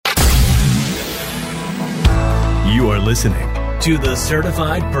You're listening to the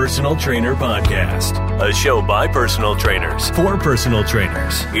Certified Personal Trainer Podcast, a show by personal trainers for personal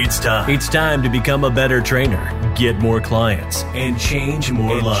trainers. It's time to become a better trainer, get more clients, and change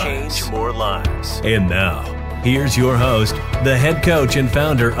more lives. And now, here's your host, the head coach and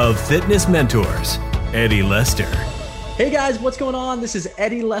founder of Fitness Mentors, Eddie Lester. Hey guys, what's going on? This is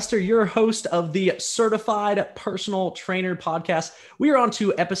Eddie Lester, your host of the Certified Personal Trainer Podcast. We are on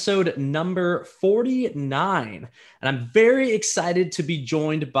to episode number 49, and I'm very excited to be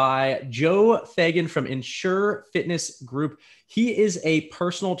joined by Joe Fagan from Insure Fitness Group. He is a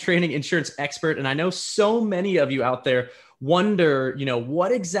personal training insurance expert, and I know so many of you out there wonder,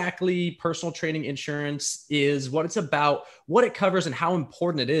 what exactly personal training insurance is, what it's about, what it covers, and how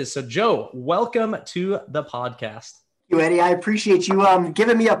important it is. So Joe, welcome to the podcast. Eddie, I appreciate you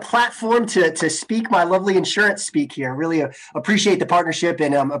giving me a platform to speak my lovely insurance speak here. Really appreciate the partnership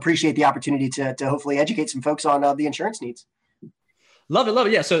and appreciate the opportunity to hopefully educate some folks on the insurance needs. Love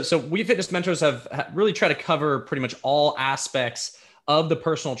it. Yeah. So we Fitness Mentors have really tried to cover pretty much all aspects of the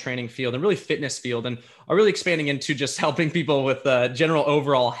personal training field and really fitness field, and are really expanding into just helping people with general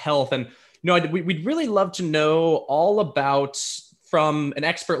overall health. And we'd really love to know all about, from an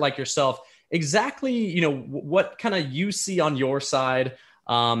expert like yourself, exactly, what kind of you see on your side,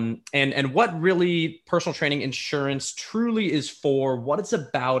 and what really personal training insurance truly is for, what it's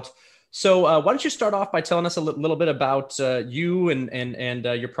about. So why don't you start off by telling us a little bit about you and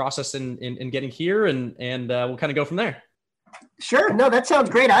your process in getting here, and we'll kind of go from there. Sure. No, that sounds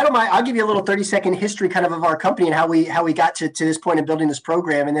great. I don't mind. I'll give you a little 30-second history kind of our company and how we got to this point of building this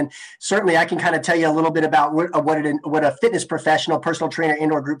program. And then certainly I can kind of tell you a little bit about what a fitness professional, personal trainer,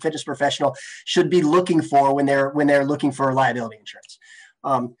 and/or group fitness professional should be looking for when they're looking for liability insurance.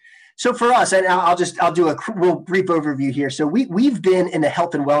 So for us, and I'll do a real brief overview here. So we've been in the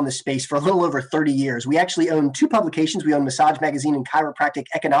health and wellness space for a little over 30 years. We actually own two publications. We own Massage Magazine and Chiropractic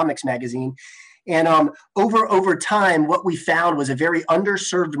Economics Magazine. And over time, what we found was a very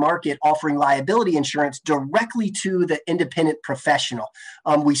underserved market offering liability insurance directly to the independent professional.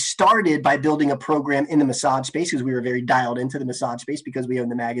 We started by building a program in the massage space because we were very dialed into the massage space because we own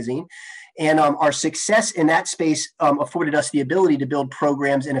the magazine. And our success in that space afforded us the ability to build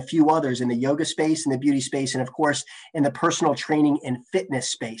programs in a few others, in the yoga space, in the beauty space, and of course, in the personal training and fitness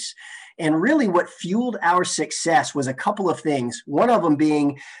space. And really what fueled our success was a couple of things. One of them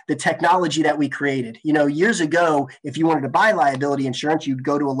being the technology that we created. Years ago, if you wanted to buy liability insurance, you'd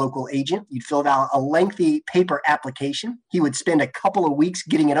go to a local agent, you'd fill out a lengthy paper application. He would spend a couple of weeks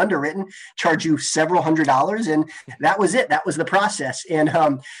getting it underwritten, charge you several $100s, and that was it. That was the process. And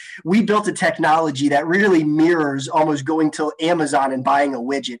we built a technology that really mirrors almost going to Amazon and buying a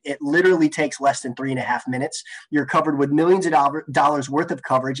widget. It literally takes less than 3.5 minutes. You're covered with millions of dollars worth of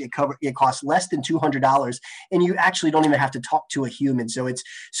coverage. It costs less than $200, and you actually don't even have to talk to a human. So it's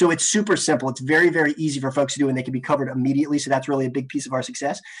super simple. It's very, very easy for folks to do, and they can be covered immediately. So that's really a big piece of our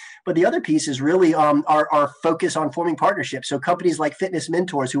success. But the other piece is really our focus on forming partnerships. So companies like Fitness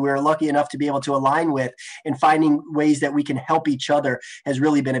Mentors, who we're lucky enough to be able to align with, and finding ways that we can help each other has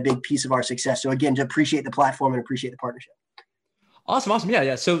really been a big piece of our success. So again, to appreciate the platform and appreciate the partnership. Awesome.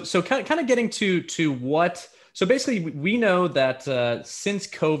 Yeah. So kind of getting to what. So basically, we know that since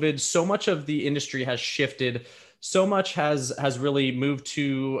COVID, so much of the industry has shifted. So much has really moved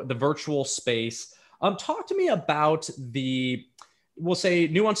to the virtual space. Talk to me about we'll say,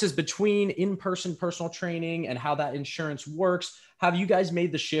 nuances between in-person personal training and how that insurance works. Have you guys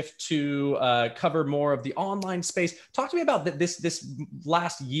made the shift to cover more of the online space? Talk to me about this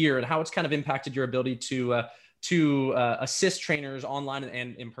last year and how it's kind of impacted your ability to assist trainers online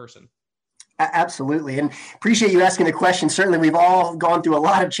and in person. Absolutely. And appreciate you asking the question. Certainly, we've all gone through a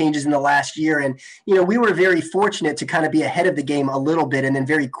lot of changes in the last year. And, we were very fortunate to kind of be ahead of the game a little bit and then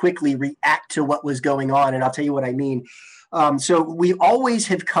very quickly react to what was going on. And I'll tell you what I mean. So we always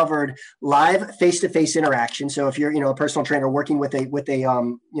have covered live face-to-face interaction. So if you're, a personal trainer working with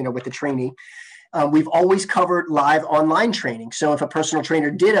a trainee, we've always covered live online training. So if a personal trainer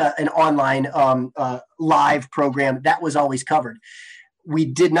did an online live program, that was always covered. We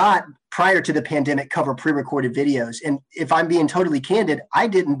did not, prior to the pandemic, cover pre-recorded videos. And if I'm being totally candid, I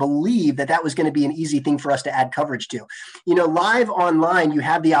didn't believe that was going to be an easy thing for us to add coverage to. Live online, you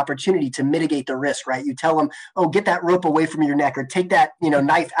have the opportunity to mitigate the risk, right? You tell them, oh, get that rope away from your neck, or take that,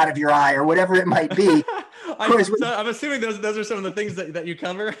 knife out of your eye, or whatever it might be. I'm assuming those are some of the things that you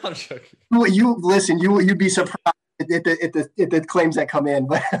cover. I'm joking. You'd be surprised at the claims that come in,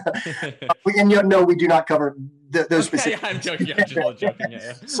 but we do not cover those specific. Yeah, I'm joking. Yeah, I'm just totally joking.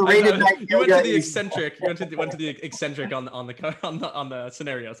 Yeah. Serrated back you went yoga to the eccentric. You went to the eccentric on the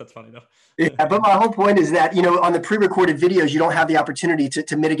scenarios. That's funny though. Yeah, but my whole point is that, on the pre-recorded videos, you don't have the opportunity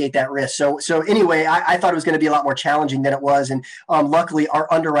to mitigate that risk. So anyway, I thought it was going to be a lot more challenging than it was. And luckily, our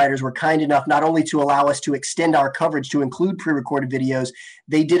underwriters were kind enough not only to allow us to extend our coverage to include pre-recorded videos,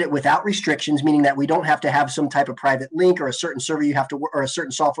 they did it without restrictions, meaning that we don't have to have some type of private link or a certain server you have to or a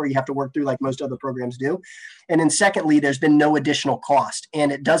certain software you have to work through like most other programs do. And then secondly, there's been no additional cost.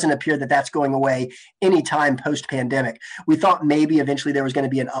 And it doesn't appear that that's going away anytime post-pandemic. We thought maybe eventually there was going to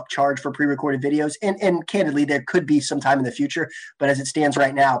be an upcharge for pre-recorded videos. And candidly, there could be sometime in the future. But as it stands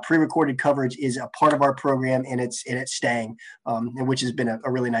right now, pre-recorded coverage is a part of our program, and it's staying, which has been a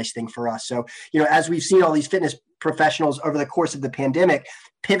really nice thing for us. So, as we've seen all these fitness professionals over the course of the pandemic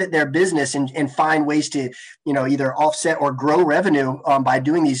pivot their business and find ways to, either offset or grow revenue by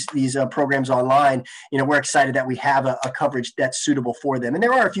doing these programs online. We're excited that we have a coverage that's suitable for them. And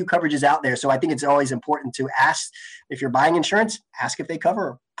there are a few coverages out there. So I think it's always important to ask, if you're buying insurance, ask if they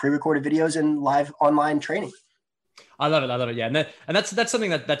cover pre-recorded videos and live online training. I love it. Yeah. And that's something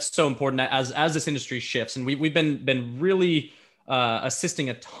that's so important as this industry shifts. And we've been really assisting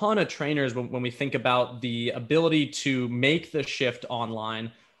a ton of trainers when we think about the ability to make the shift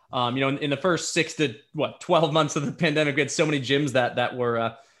online. In the first 6 to 12 months of the pandemic, we had so many gyms that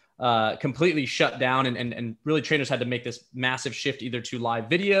were completely shut down, and really trainers had to make this massive shift either to live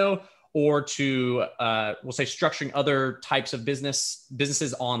video or to we'll say structuring other types of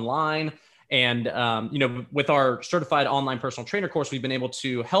businesses online. And with our certified online personal trainer course, we've been able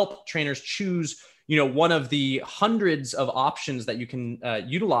to help trainers choose one of the hundreds of options that you can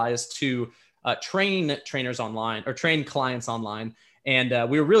utilize to train trainers online or train clients online. And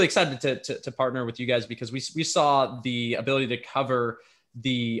we were really excited to partner with you guys because we saw the ability to cover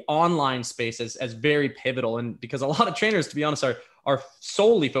the online space as very pivotal. And because a lot of trainers, to be honest, are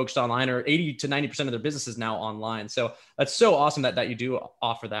solely focused online, or 80 to 90% of their business is now online. So that's so awesome that you do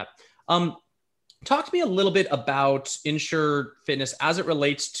offer that. Talk to me a little bit about Insure Fitness as it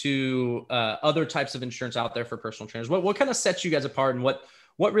relates to other types of insurance out there for personal trainers. What kind of sets you guys apart, and what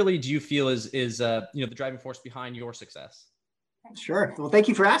really do you feel is the driving force behind your success? Sure. Well, thank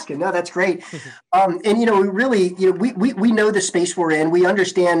you for asking. No, that's great. And we really, we know the space we're in. We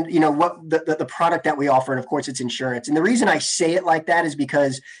understand, what the product that we offer, and of course, it's insurance. And the reason I say it like that is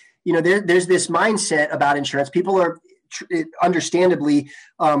because, there's this mindset about insurance. People are understandably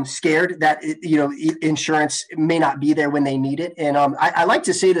scared that insurance may not be there when they need it. And I like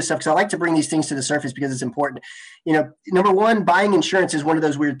to say this stuff because I like to bring these things to the surface because it's important. Number one, buying insurance is one of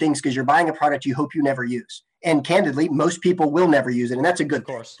those weird things because you're buying a product you hope you never use. And candidly, most people will never use it, and that's a good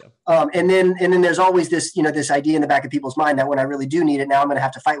thing. Of course. Yeah. And then there's always this, this idea in the back of people's mind that when I really do need it, now I'm going to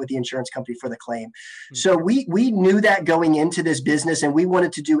have to fight with the insurance company for the claim. Mm-hmm. So we knew that going into this business, and we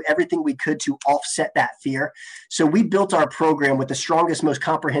wanted to do everything we could to offset that fear. So we built our program with the strongest, most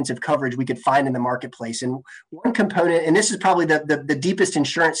comprehensive coverage we could find in the marketplace. And one component, and this is probably the deepest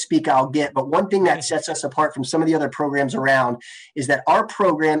insurance speak I'll get, but one thing that sets us apart from some of the other programs around is that our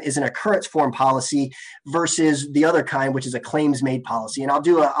program is an occurrence form policy versus the other kind, which is a claims made policy. And I'll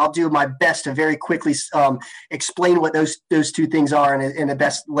do my best to very quickly explain what those two things are in the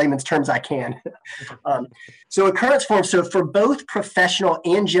best layman's terms I can. So occurrence form. So for both professional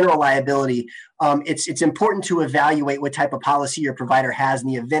and general liability, it's important to evaluate what type of policy your provider has in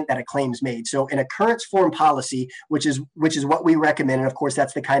the event that a claim is made. So an occurrence form policy, which is what we recommend, and of course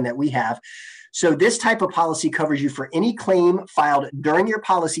that's the kind that we have. So this type of policy covers you for any claim filed during your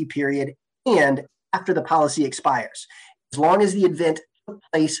policy period and after the policy expires, as long as the event took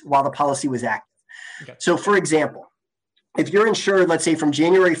place while the policy was active. Okay. So for example, if you're insured, let's say from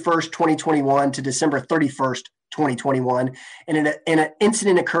January 1st, 2021 to December 31st, 2021, and an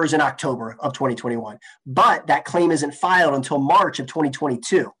incident occurs in October of 2021, but that claim isn't filed until March of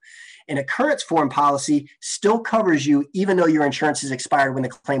 2022. An occurrence form policy still covers you even though your insurance is expired when the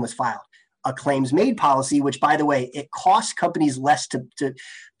claim was filed. A claims made policy, which by the way, it costs companies less to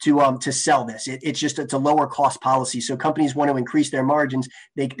sell this. It's a lower cost policy. So companies want to increase their margins.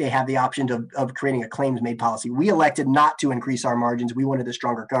 They have the option of creating a claims made policy. We elected not to increase our margins. We wanted the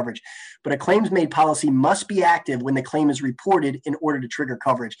stronger coverage, but a claims made policy must be active when the claim is reported in order to trigger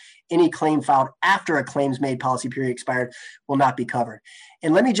coverage. Any claim filed after a claims made policy period expired will not be covered.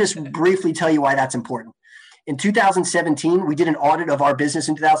 And let me just briefly tell you why that's important. In 2017, we did an audit of our business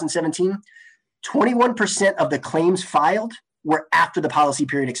in 2017. 21% of the claims filed were after the policy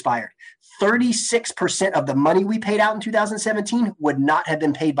period expired. 36% of the money we paid out in 2017 would not have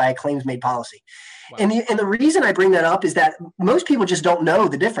been paid by a claims-made policy. Wow. And the reason I bring that up is that most people just don't know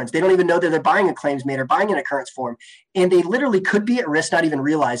the difference. They don't even know that they're buying a claims-made or buying an occurrence form, and they literally could be at risk, not even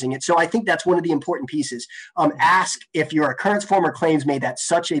realizing it. So I think that's one of the important pieces. Ask if your occurrence form or claims-made. That's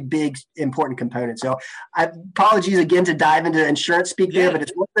such a big, important component. So apologies again to dive into insurance speak there, but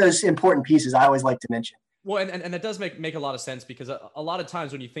it's one of those important pieces I always like to mention. Well, and that does make a lot of sense, because a lot of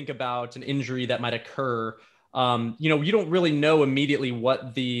times when you think about an injury that might occur, you don't really know immediately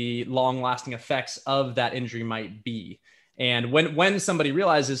what the long lasting effects of that injury might be. And when somebody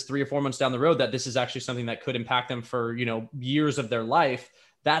realizes 3 or 4 months down the road that this is actually something that could impact them for, years of their life,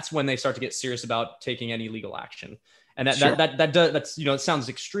 that's when they start to get serious about taking any legal action. And it sounds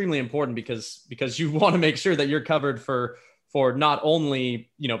extremely important, because you want to make sure that you're covered for not only,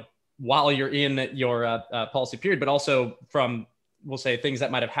 while you're in your policy period, but also from, we'll say, things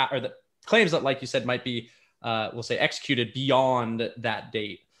that might have or the claims that, like you said, might be, we'll say, executed beyond that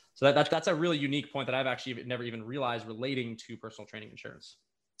date. So that's a really unique point that I've actually never even realized relating to personal training insurance.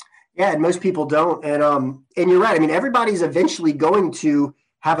 Yeah, and most people don't. And you're right. I mean, everybody's eventually going to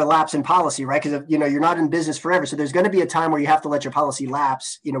have a lapse in policy, right? Because you're not in business forever. So there's going to be a time where you have to let your policy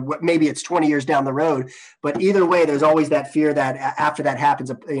lapse. Maybe it's 20 years down the road, but either way, there's always that fear that after that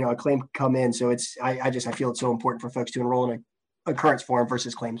happens, a claim could come in. So I feel it's so important for folks to enroll in a occurrence form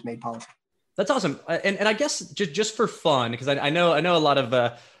versus claims made policy. That's awesome. And I guess just for fun, because I know a lot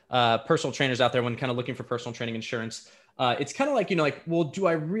of personal trainers out there, when kind of looking for personal training insurance, it's kind of like, well, do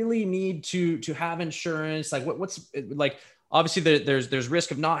I really need to have insurance? Like what's like, obviously there's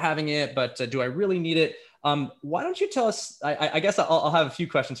risk of not having it, but do I really need it? Why don't you tell us, I guess I'll have a few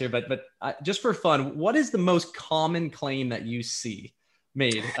questions here, but just for fun, what is the most common claim that you see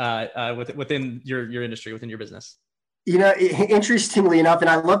made within your industry, within your business? Interestingly enough, and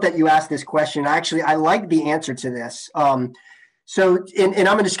I love that you asked this question. Actually, I like the answer to this. So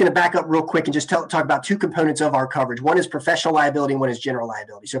I'm just going to back up real quick and just talk about 2 components of our coverage. One is professional liability and one is general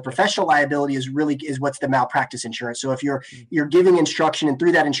liability. So professional liability is what's the malpractice insurance. So if you're giving instruction, and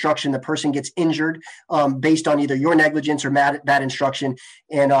through that instruction, the person gets injured based on either your negligence or bad instruction,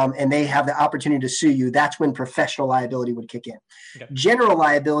 and they have the opportunity to sue you, that's when professional liability would kick in. Okay. General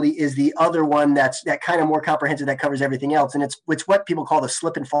liability is the other one that kind of more comprehensive, that covers everything else. And it's what people call the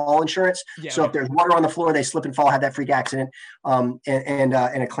slip and fall insurance. Yeah, so if there's water on the floor, they slip and fall, have that freak accident. And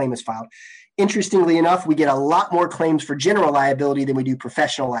a claim is filed. Interestingly enough, we get a lot more claims for general liability than we do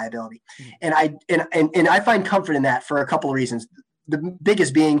professional liability. Mm-hmm. And I find comfort in that for a couple of reasons. The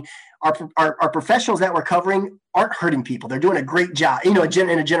biggest being our professionals that we're covering aren't hurting people. They're doing a great job, in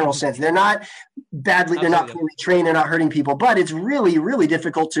a general sense. They're not badly, they're not poorly trained, they're not hurting people, but it's really, really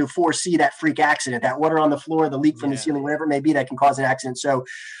difficult to foresee that freak accident, that water on the floor, the leak from the ceiling, whatever it may be that can cause an accident. So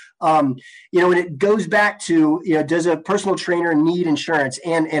and it goes back to, does a personal trainer need insurance?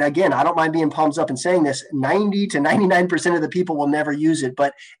 And again, I don't mind being palms up and saying this, 90 to 99% of the people will never use it,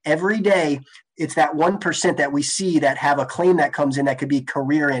 but every day it's that 1% that we see that have a claim that comes in that could be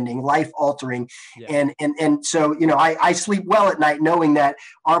career ending, life altering. Yeah. And so, I sleep well at night knowing that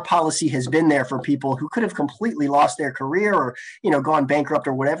our policy has been there for people who could have completely lost their career or, gone bankrupt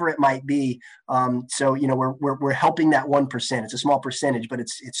or whatever it might be. So, we're helping that 1%. It's a small percentage, but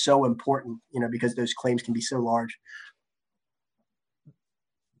it's so important, because those claims can be so large.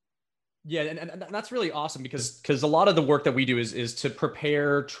 Yeah. And that's really awesome, because a lot of the work that we do is to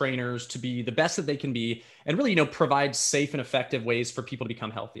prepare trainers to be the best that they can be, and really, provide safe and effective ways for people to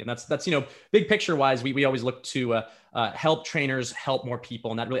become healthy. And that's, big picture wise, we always look to help trainers help more people.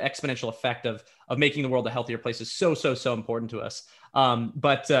 And that really exponential effect of making the world a healthier place is so important to us.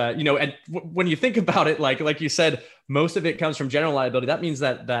 But when you think about it, like you said, most of it comes from general liability. That means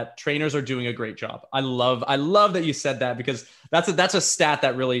that trainers are doing a great job. I love that you said that, because that's a stat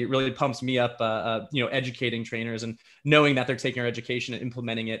that really pumps me up, educating trainers and knowing that they're taking our education and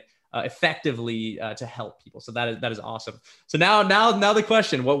implementing it effectively to help people. So that is awesome. So now the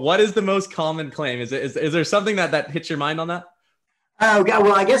question, what is the most common claim? Is there something that hits your mind on that? Oh, God.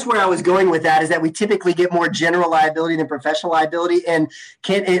 Well, I guess where I was going with that is that we typically get more general liability than professional liability. And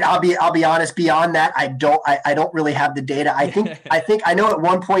I'll be honest, beyond that, I don't really have the data. I think I know at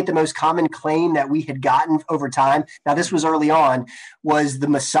one point the most common claim that we had gotten over time, now this was early on, was the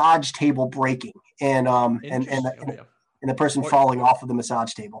massage table breaking and the person falling off of the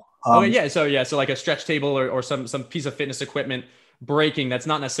massage table. So like a stretch table or some piece of fitness equipment breaking. That's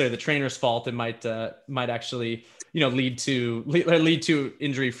not necessarily the trainer's fault. It might actually lead to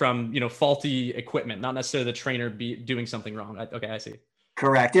injury from faulty equipment, not necessarily the trainer be doing something wrong. Okay, I see.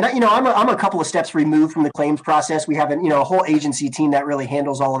 Correct. And, I'm a couple of steps removed from the claims process. We have a whole agency team that really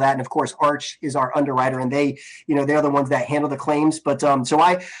handles all of that. And of course, Arch is our underwriter, and they're the ones that handle the claims. But I'm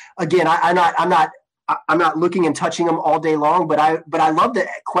not looking and touching them all day long, but I love the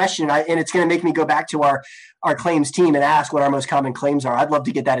question. And it's going to make me go back to our claims team and ask what our most common claims are. I'd love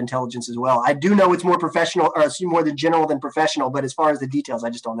to get that intelligence as well. I do know it's more professional, or it's more than general than professional, but as far as the details,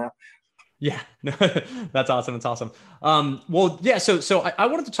 I just don't know. Yeah, that's awesome. That's awesome. Well, yeah. So I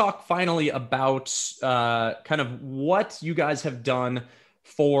wanted to talk finally about kind of what you guys have done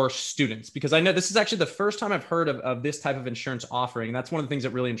for students, because I know this is actually the first time I've heard of this type of insurance offering. And that's one of the things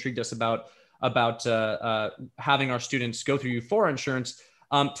that really intrigued us about having our students go through you for insurance.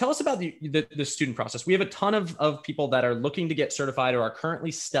 Tell us about the student process. We have a ton of people that are looking to get certified or are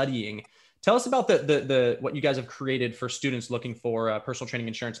currently studying. Tell us about the what you guys have created for students looking for personal training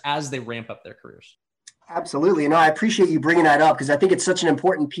insurance as they ramp up their careers. Absolutely. I appreciate you bringing that up, because I think it's such an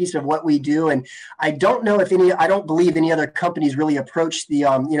important piece of what we do. And I don't believe any other companies really approach the,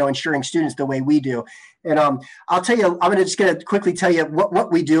 insuring students the way we do. And I'll tell you, I'm just going to quickly tell you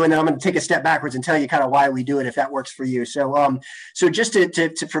what we do, and then I'm going to take a step backwards and tell you kind of why we do it, if that works for you. So just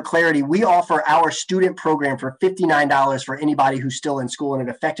for clarity, we offer our student program for $59 for anybody who's still in school, and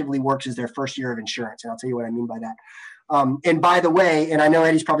it effectively works as their first year of insurance. And I'll tell you what I mean by that. And by the way, and I know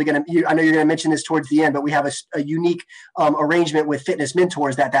Eddie's probably I know you're going to mention this towards the end, but we have a unique arrangement with Fitness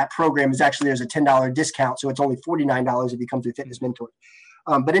Mentors that program is actually, there's a $10 discount. So it's only $49 if you come through Fitness Mentors.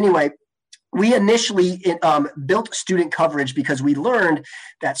 But anyway, we initially built student coverage because we learned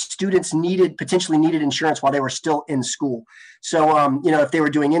that students potentially needed insurance while they were still in school. So, if they were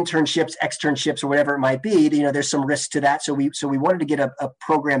doing internships, externships, or whatever it might be, there's some risk to that. So we wanted to get a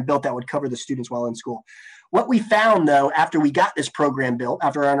program built that would cover the students while in school. What we found, though, after we got this program built,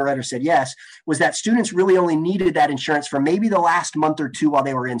 after our underwriter said yes, was that students really only needed that insurance for maybe the last month or two while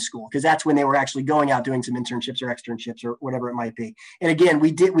they were in school, because that's when they were actually going out doing some internships or externships or whatever it might be. And again,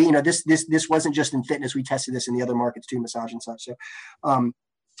 this wasn't just in fitness. We tested this in the other markets too, massage and such.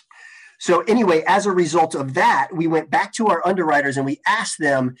 So anyway, as a result of that, we went back to our underwriters and we asked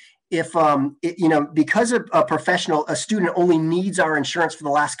them if, because a student only needs our insurance for the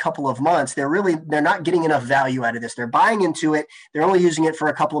last couple of months, they're not getting enough value out of this. They're buying into it. They're only using it for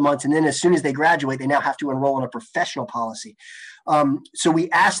a couple of months. And then as soon as they graduate, they now have to enroll in a professional policy. So we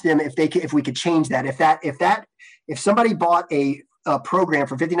asked them if we could change that. If somebody bought a program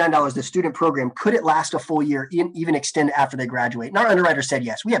for $59, the student program, could it last a full year, even extend after they graduate? And our underwriter said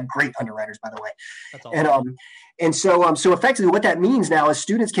yes. We have great underwriters, by the way. That's awesome. And so effectively what that means now is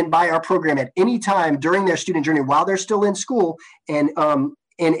students can buy our program at any time during their student journey while they're still in school, and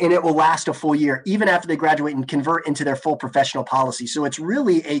it will last a full year, even after they graduate and convert into their full professional policy. So it's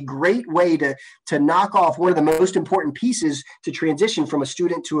really a great way to knock off one of the most important pieces to transition from a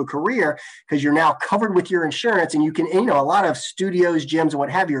student to a career, because you're now covered with your insurance, and you can, a lot of studios, gyms, and what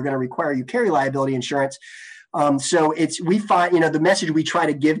have you are going to require you carry liability insurance. So we find, the message we try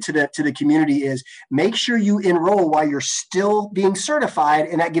to give to the community is make sure you enroll while you're still being certified,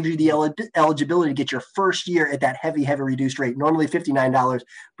 and that gives you the eligibility to get your first year at that heavy reduced rate. Normally $59,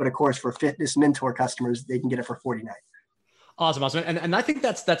 but of course for Fitness Mentor customers, they can get it for $49. Awesome. And I think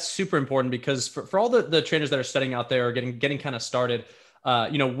that's super important, because for all the trainers that are studying out there or getting kind of started,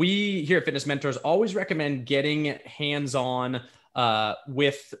 we here at Fitness Mentors always recommend getting hands-on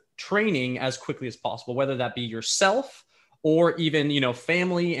with training as quickly as possible, whether that be yourself or even,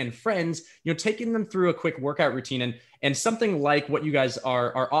 family and friends, taking them through a quick workout routine, and something like what you guys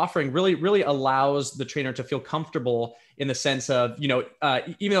are offering really allows the trainer to feel comfortable in the sense of,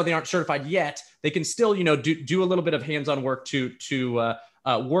 even though they aren't certified yet, they can still, do a little bit of hands-on work to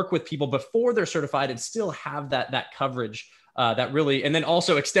work with people before they're certified and still have that coverage that really, and then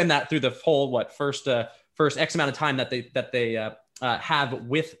also extend that through the whole, first X amount of time that they have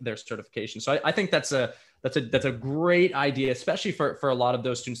with their certification. So I think that's a great idea, especially for a lot of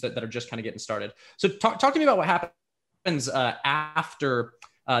those students that are just kind of getting started. So talk to me about what happens after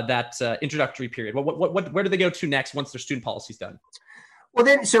that introductory period. Where do they go to next once their student policy is done? Well,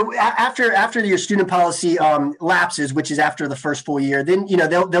 then, so after your student policy lapses, which is after the first full year, then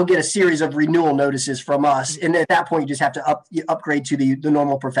they'll get a series of renewal notices from us, and at that point you just have to upgrade to the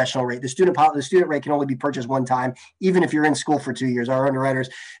normal professional rate. The student rate can only be purchased one time, even if you're in school for 2 years. Our underwriters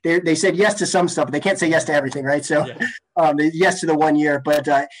they said yes to some stuff, but they can't say yes to everything, right? So yes to the 1 year, but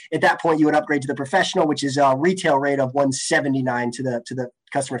at that point you would upgrade to the professional, which is a retail rate of $179 to the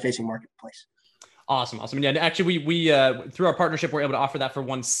customer facing marketplace. Awesome. Yeah, actually, we through our partnership, we're able to offer that for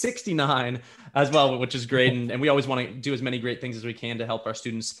 $169 as well, which is great. And we always want to do as many great things as we can to help our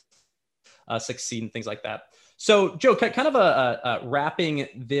students succeed and things like that. So Joe, kind of wrapping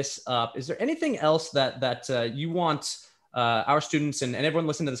this up, is there anything else that you want our students and everyone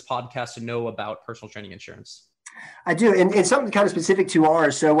listening to this podcast to know about personal training insurance? I do, and something kind of specific to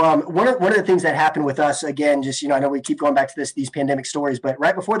ours. So one of the things that happened with us, again, just, I know we keep going back to these pandemic stories, but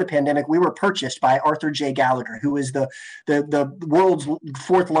right before the pandemic, we were purchased by Arthur J. Gallagher, who is the world's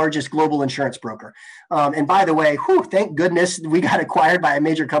fourth largest global insurance broker. And by the way, thank goodness we got acquired by a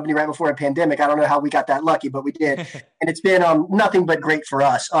major company right before a pandemic. I don't know how we got that lucky, but we did. And it's been nothing but great for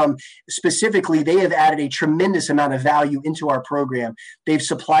us. Specifically, they have added a tremendous amount of value into our program. They've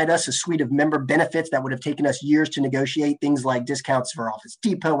supplied us a suite of member benefits that would have taken us years to negotiate, things like discounts for Office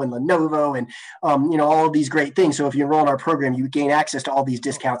Depot and Lenovo and all of these great things. So if you enroll in our program, you gain access to all these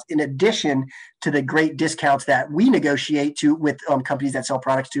discounts in addition to the great discounts that we negotiate with companies that sell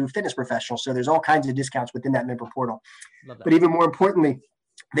products to fitness professionals. So there's all kinds of discounts within that member portal. But even more importantly,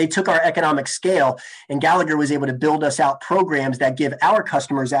 they took our economic scale, and Gallagher was able to build us out programs that give our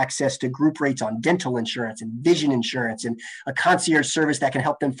customers access to group rates on dental insurance and vision insurance and a concierge service that can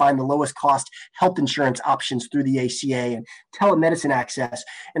help them find the lowest cost health insurance options through the ACA and telemedicine access.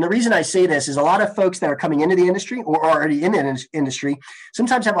 And the reason I say this is a lot of folks that are coming into the industry or are already in the industry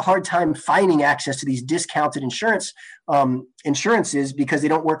sometimes have a hard time finding access to these discounted insurances because they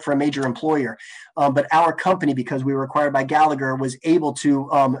don't work for a major employer. But our company, because we were acquired by Gallagher, was able to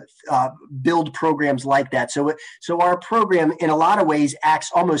build programs like that. So our program, in a lot of ways,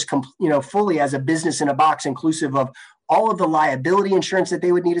 acts almost fully as a business in a box, inclusive of all of the liability insurance that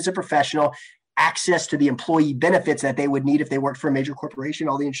they would need as a professional, access to the employee benefits that they would need if they worked for a major corporation,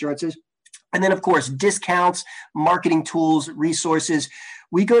 all the insurances. And then, of course, discounts, marketing tools, resources.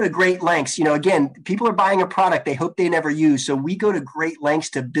 We go to great lengths. Again, people are buying a product they hope they never use. So we go to great lengths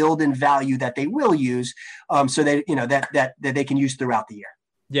to build in value that they will use so that, that they can use throughout the year.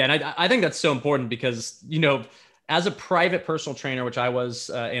 Yeah. And I think that's so important because, as a private personal trainer, which I was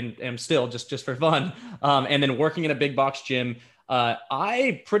and am still just for fun, and then working in a big box gym,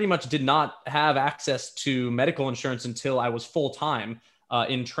 I pretty much did not have access to medical insurance until I was full-time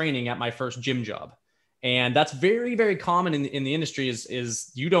in training at my first gym job. And that's very, very common in the industry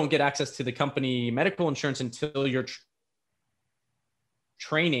is you don't get access to the company medical insurance until you're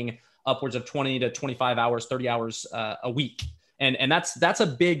training upwards of 20 to 25 hours, 30 hours a week. And that's a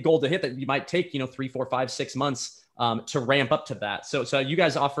big goal to hit that you might take, 3, 4, 5, 6 months to ramp up to that. So you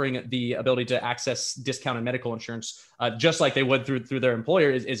guys offering the ability to access discounted medical insurance, just like they would through their employer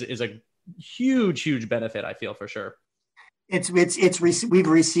is a huge, huge benefit, I feel, for sure. We've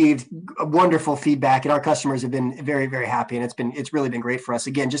received wonderful feedback, and our customers have been very, very happy, and it's really been great for us.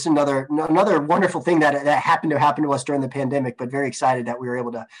 Again, just another wonderful thing that happened to us during the pandemic, but very excited that we were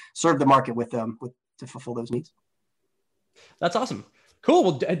able to serve the market to fulfill those needs. That's awesome. Cool.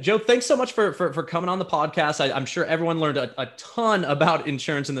 Well, Joe, thanks so much for coming on the podcast. I'm sure everyone learned a ton about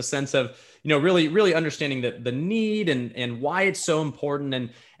insurance in the sense of, really, really understanding the need and why it's so important.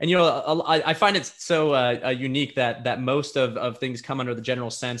 And I find it so unique that most of things come under the general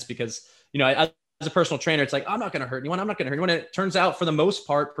sense because, as a personal trainer, it's like, I'm not going to hurt anyone. I'm not going to hurt anyone. And it turns out for the most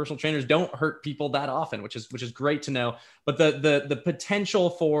part, personal trainers don't hurt people that often, which is great to know. But the potential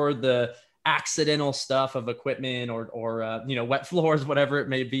for the accidental stuff of equipment or wet floors, whatever it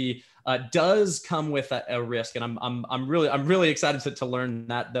may be, does come with a risk. And I'm really excited to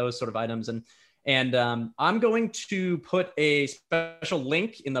learn those sort of items. And I'm going to put a special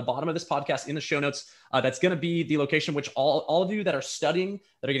link in the bottom of this podcast in the show notes. That's going to be the location which all of you that are studying,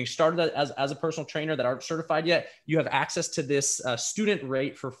 that are getting started as a personal trainer that aren't certified yet, you have access to this student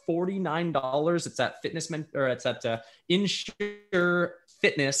rate for $49. It's at it's at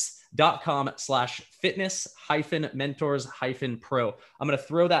insurefitness.com/fitness-mentors-pro. I'm going to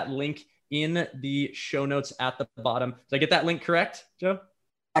throw that link in the show notes at the bottom. Did I get that link correct, Joe?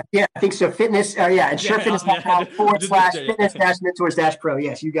 Yeah, I think so. Fitness. insurefitness.com/fitness-mentors-pro.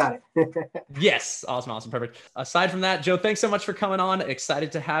 Yes, you got it. Yes. Awesome. Perfect. Aside from that, Joe, thanks so much for coming on.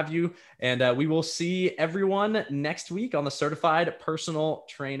 Excited to have you. And we will see everyone next week on the Certified Personal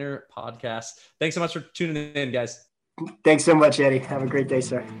Trainer Podcast. Thanks so much for tuning in, guys. Thanks so much, Eddie. Have a great day,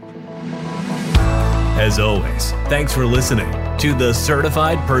 sir. As always, thanks for listening to the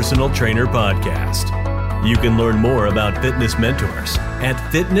Certified Personal Trainer Podcast. You can learn more about Fitness Mentors at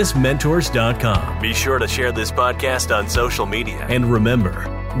fitnessmentors.com. Be sure to share this podcast on social media. And remember,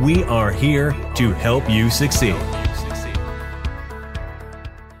 we are here to help you succeed.